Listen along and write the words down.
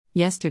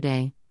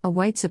Yesterday, a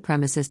white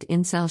supremacist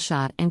incel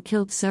shot and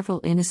killed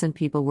several innocent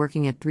people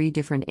working at 3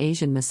 different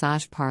Asian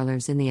massage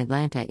parlors in the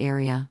Atlanta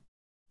area.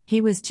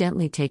 He was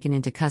gently taken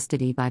into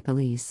custody by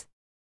police.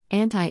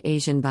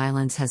 Anti-Asian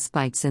violence has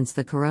spiked since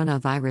the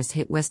coronavirus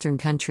hit Western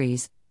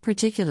countries,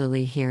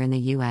 particularly here in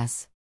the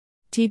US.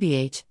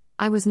 TBH,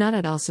 I was not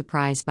at all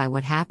surprised by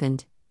what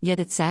happened, yet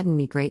it saddened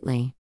me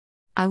greatly.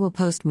 I will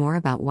post more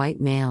about white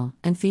male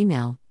and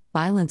female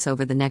violence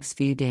over the next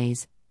few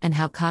days, and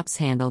how cops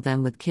handle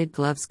them with kid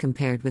gloves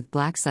compared with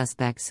black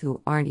suspects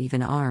who aren't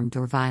even armed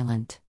or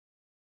violent.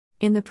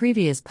 In the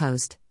previous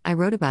post, I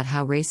wrote about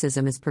how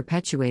racism is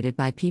perpetuated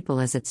by people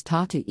as it's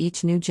taught to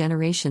each new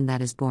generation that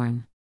is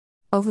born.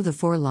 Over the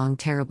 4 long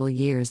terrible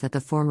years that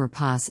the former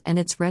POS and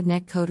its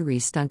redneck coterie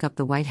stunk up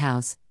the White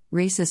House,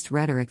 racist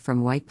rhetoric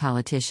from white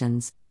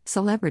politicians,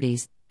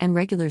 celebrities, and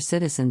regular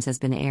citizens has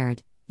been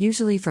aired,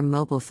 usually from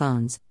mobile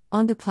phones,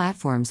 onto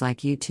platforms like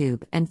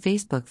YouTube and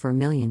Facebook for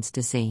millions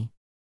to see.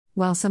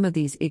 While some of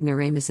these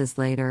ignoramuses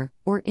later,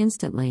 or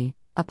instantly,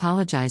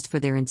 apologized for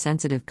their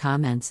insensitive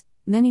comments,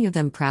 many of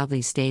them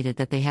proudly stated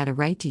that they had a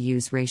right to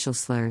use racial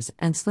slurs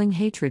and sling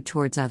hatred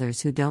towards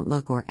others who don't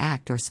look or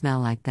act or smell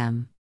like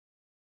them.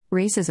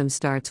 Racism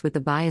starts with the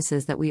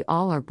biases that we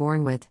all are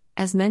born with,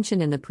 as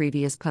mentioned in the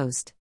previous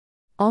post.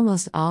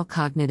 Almost all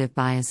cognitive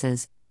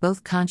biases,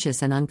 both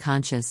conscious and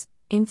unconscious,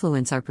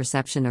 influence our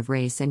perception of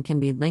race and can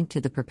be linked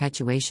to the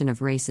perpetuation of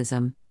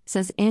racism,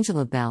 says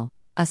Angela Bell,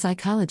 a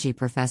psychology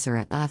professor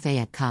at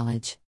Lafayette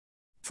College.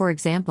 For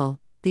example,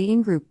 the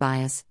in-group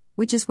bias,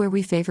 which is where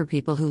we favor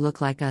people who look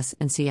like us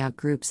and see out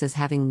groups as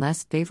having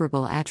less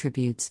favorable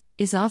attributes,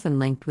 is often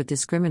linked with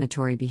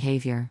discriminatory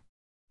behavior.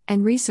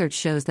 And research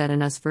shows that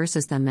an us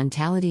versus them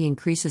mentality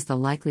increases the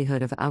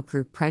likelihood of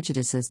outgroup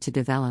prejudices to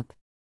develop.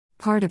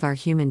 Part of our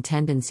human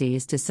tendency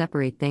is to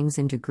separate things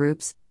into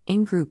groups,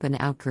 in-group and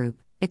out-group,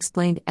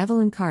 explained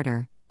Evelyn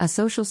Carter, a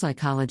social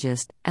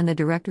psychologist and the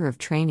director of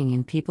training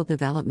in people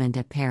development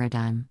at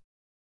Paradigm.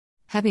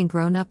 Having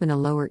grown up in a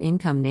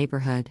lower-income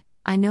neighborhood,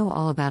 I know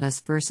all about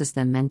us versus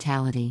them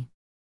mentality.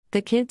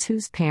 The kids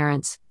whose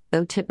parents,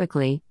 though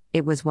typically,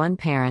 it was one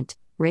parent,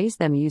 raised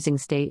them using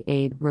state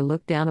aid were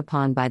looked down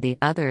upon by the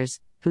others,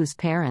 whose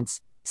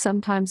parents,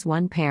 sometimes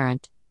one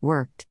parent,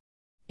 worked.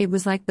 It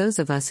was like those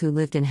of us who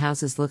lived in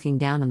houses looking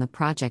down on the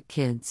project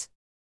kids.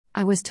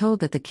 I was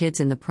told that the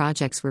kids in the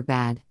projects were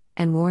bad,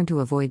 and warned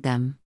to avoid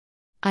them.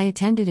 I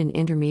attended an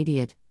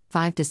intermediate,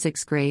 5 to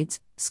 6 grades,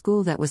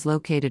 school that was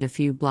located a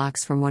few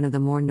blocks from one of the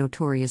more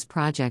notorious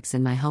projects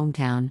in my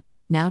hometown,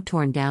 now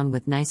torn down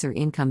with nicer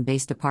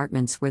income-based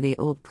apartments where the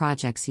old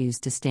projects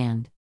used to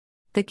stand.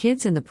 The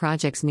kids in the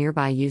projects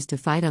nearby used to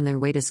fight on their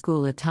way to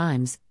school at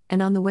times,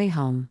 and on the way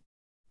home.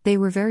 They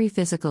were very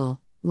physical,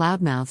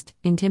 loudmouthed,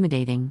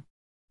 intimidating.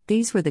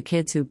 These were the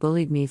kids who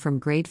bullied me from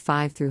grade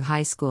 5 through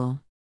high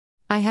school.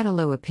 I had a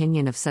low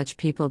opinion of such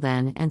people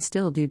then and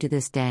still do to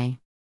this day.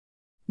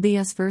 The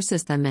us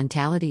versus them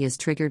mentality is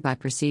triggered by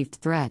perceived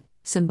threat,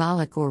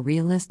 symbolic or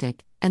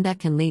realistic, and that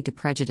can lead to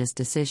prejudiced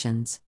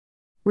decisions.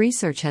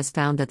 Research has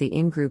found that the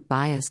in-group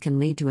bias can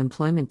lead to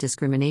employment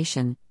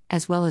discrimination,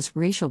 as well as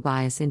racial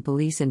bias in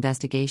police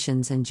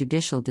investigations and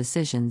judicial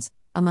decisions,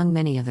 among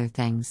many other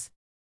things.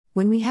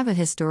 When we have a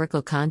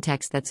historical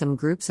context that some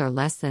groups are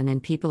less than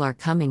and people are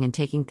coming and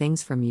taking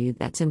things from you,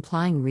 that's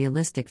implying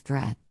realistic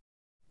threat.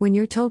 When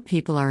you're told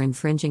people are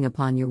infringing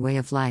upon your way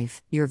of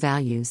life, your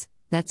values,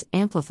 that's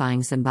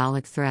amplifying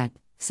symbolic threat,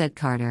 said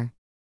Carter.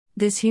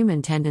 This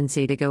human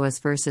tendency to go us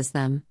versus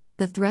them,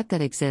 the threat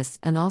that exists,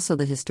 and also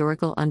the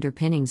historical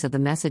underpinnings of the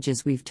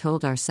messages we've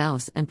told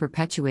ourselves and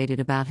perpetuated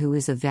about who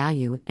is of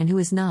value and who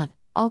is not,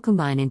 all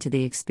combine into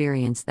the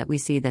experience that we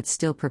see that's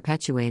still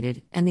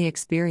perpetuated and the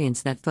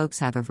experience that folks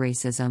have of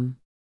racism.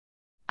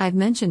 I've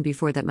mentioned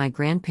before that my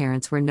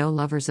grandparents were no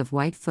lovers of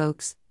white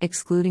folks,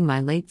 excluding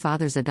my late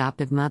father's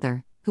adoptive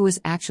mother, who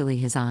was actually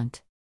his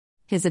aunt.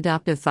 His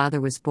adoptive father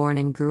was born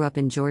and grew up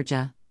in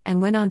Georgia,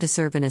 and went on to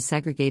serve in a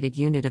segregated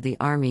unit of the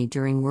Army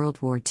during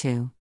World War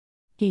II.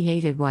 He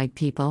hated white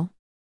people.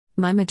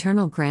 My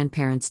maternal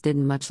grandparents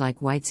didn't much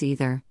like whites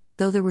either,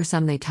 though there were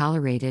some they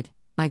tolerated,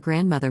 my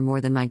grandmother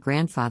more than my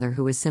grandfather,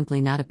 who was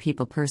simply not a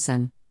people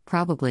person,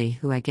 probably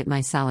who I get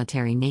my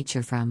solitary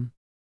nature from.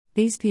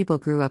 These people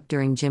grew up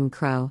during Jim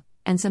Crow,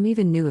 and some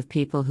even knew of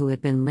people who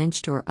had been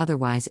lynched or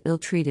otherwise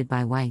ill-treated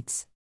by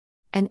whites.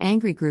 An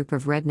angry group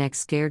of rednecks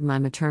scared my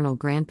maternal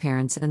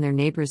grandparents and their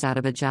neighbors out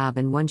of a job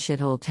in one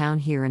shithole town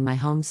here in my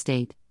home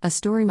state, a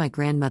story my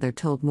grandmother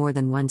told more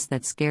than once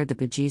that scared the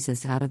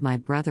bejesus out of my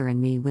brother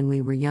and me when we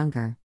were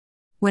younger.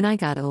 When I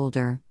got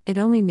older, it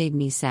only made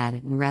me sad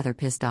and rather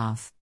pissed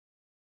off.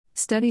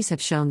 Studies have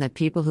shown that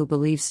people who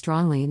believe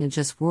strongly in a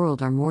just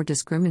world are more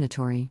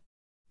discriminatory.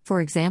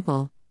 For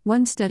example,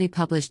 one study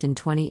published in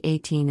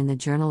 2018 in the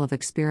Journal of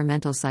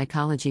Experimental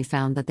Psychology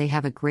found that they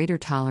have a greater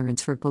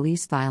tolerance for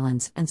police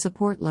violence and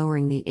support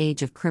lowering the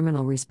age of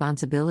criminal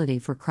responsibility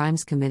for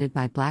crimes committed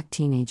by black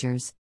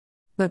teenagers.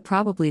 But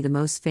probably the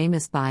most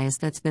famous bias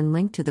that's been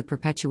linked to the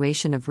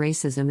perpetuation of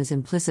racism is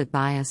implicit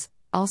bias,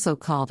 also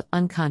called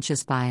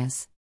unconscious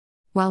bias.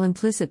 While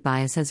implicit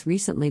bias has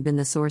recently been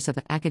the source of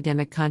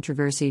academic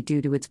controversy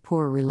due to its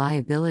poor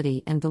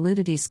reliability and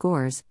validity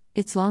scores,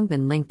 it's long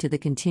been linked to the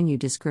continued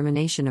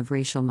discrimination of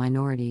racial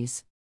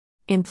minorities.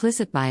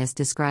 Implicit bias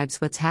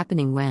describes what's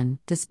happening when,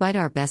 despite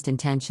our best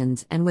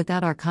intentions and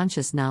without our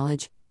conscious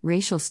knowledge,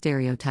 racial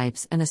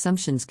stereotypes and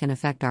assumptions can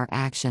affect our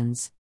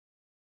actions.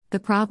 The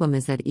problem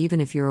is that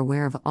even if you're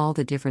aware of all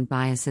the different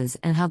biases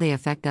and how they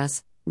affect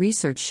us,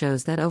 research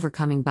shows that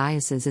overcoming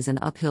biases is an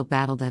uphill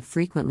battle that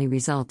frequently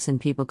results in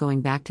people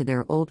going back to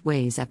their old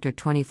ways after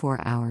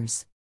 24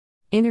 hours.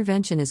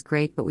 Intervention is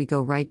great, but we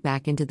go right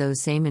back into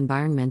those same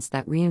environments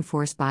that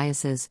reinforce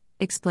biases,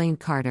 explained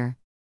Carter.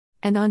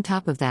 And on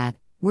top of that,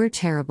 we're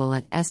terrible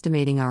at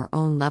estimating our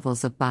own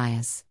levels of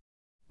bias.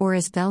 Or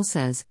as Bell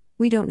says,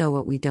 we don't know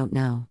what we don't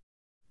know.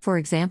 For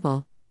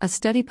example, a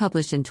study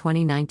published in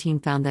 2019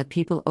 found that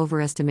people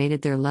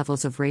overestimated their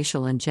levels of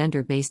racial and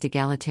gender-based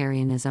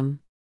egalitarianism.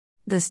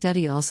 The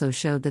study also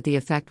showed that the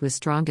effect was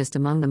strongest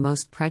among the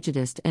most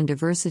prejudiced, and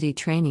diversity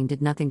training did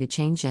nothing to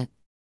change it.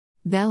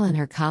 Bell and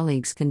her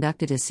colleagues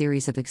conducted a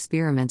series of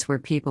experiments where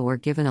people were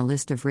given a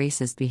list of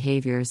racist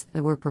behaviors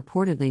that were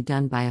purportedly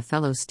done by a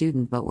fellow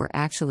student but were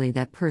actually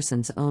that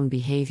person's own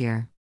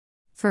behavior.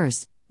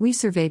 First, we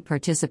surveyed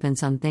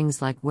participants on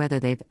things like whether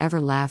they've ever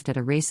laughed at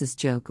a racist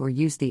joke or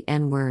used the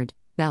N-word,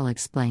 Bell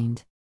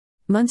explained.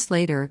 Months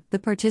later, the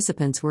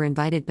participants were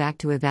invited back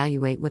to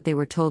evaluate what they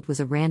were told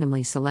was a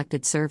randomly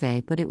selected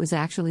survey, but it was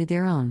actually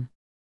their own.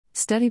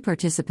 Study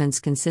participants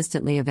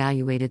consistently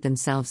evaluated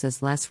themselves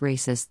as less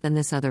racist than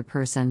this other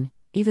person,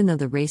 even though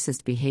the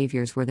racist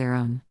behaviors were their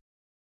own.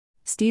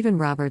 Stephen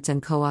Roberts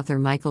and co-author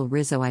Michael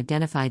Rizzo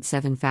identified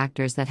 7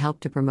 factors that help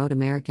to promote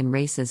American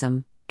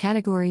racism: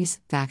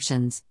 categories,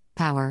 factions,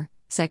 power,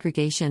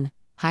 segregation,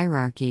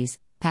 hierarchies,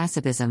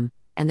 pacifism,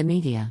 and the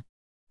media.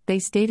 They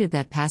stated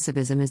that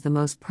pacifism is the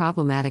most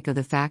problematic of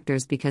the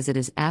factors because it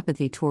is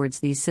apathy towards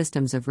these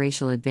systems of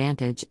racial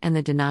advantage and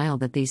the denial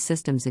that these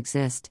systems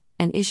exist.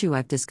 An issue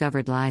I've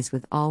discovered lies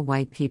with all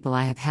white people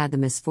I have had the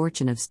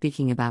misfortune of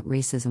speaking about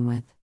racism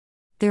with.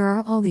 There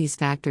are all these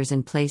factors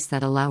in place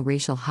that allow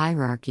racial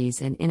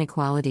hierarchies and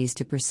inequalities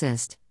to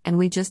persist, and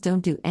we just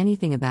don't do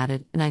anything about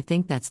it, and I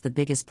think that's the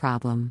biggest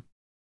problem.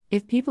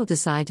 If people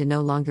decide to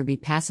no longer be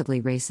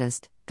passively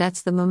racist,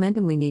 that's the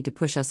momentum we need to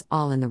push us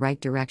all in the right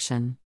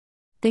direction.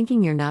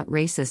 Thinking you're not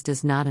racist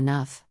is not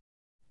enough.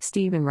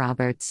 Stephen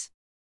Roberts.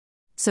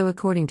 So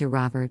according to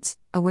Roberts,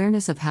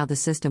 awareness of how the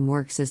system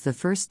works is the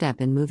first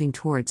step in moving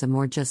towards a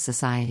more just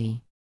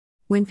society.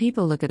 When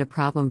people look at a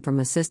problem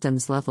from a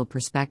systems level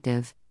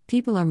perspective,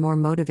 people are more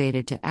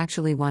motivated to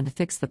actually want to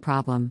fix the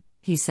problem,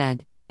 he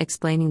said,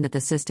 explaining that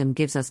the system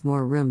gives us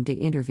more room to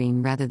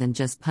intervene rather than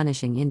just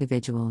punishing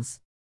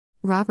individuals.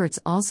 Roberts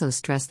also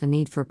stressed the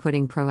need for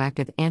putting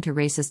proactive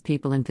anti-racist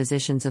people in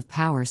positions of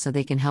power so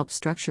they can help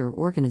structure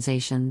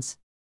organizations.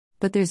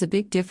 But there's a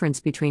big difference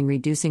between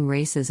reducing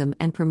racism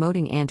and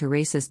promoting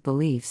anti-racist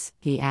beliefs,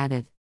 he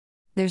added.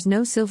 There's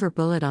no silver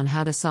bullet on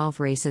how to solve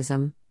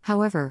racism.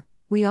 However,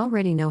 we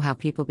already know how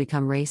people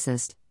become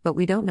racist, but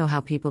we don't know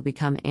how people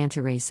become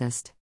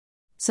anti-racist.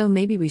 So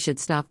maybe we should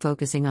stop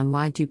focusing on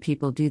why do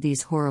people do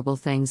these horrible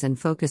things and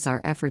focus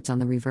our efforts on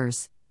the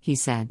reverse, he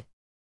said.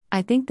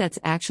 I think that's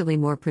actually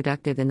more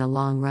productive in the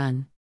long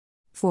run.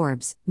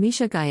 Forbes,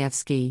 Misha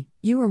Gajewski,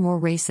 you are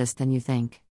more racist than you think.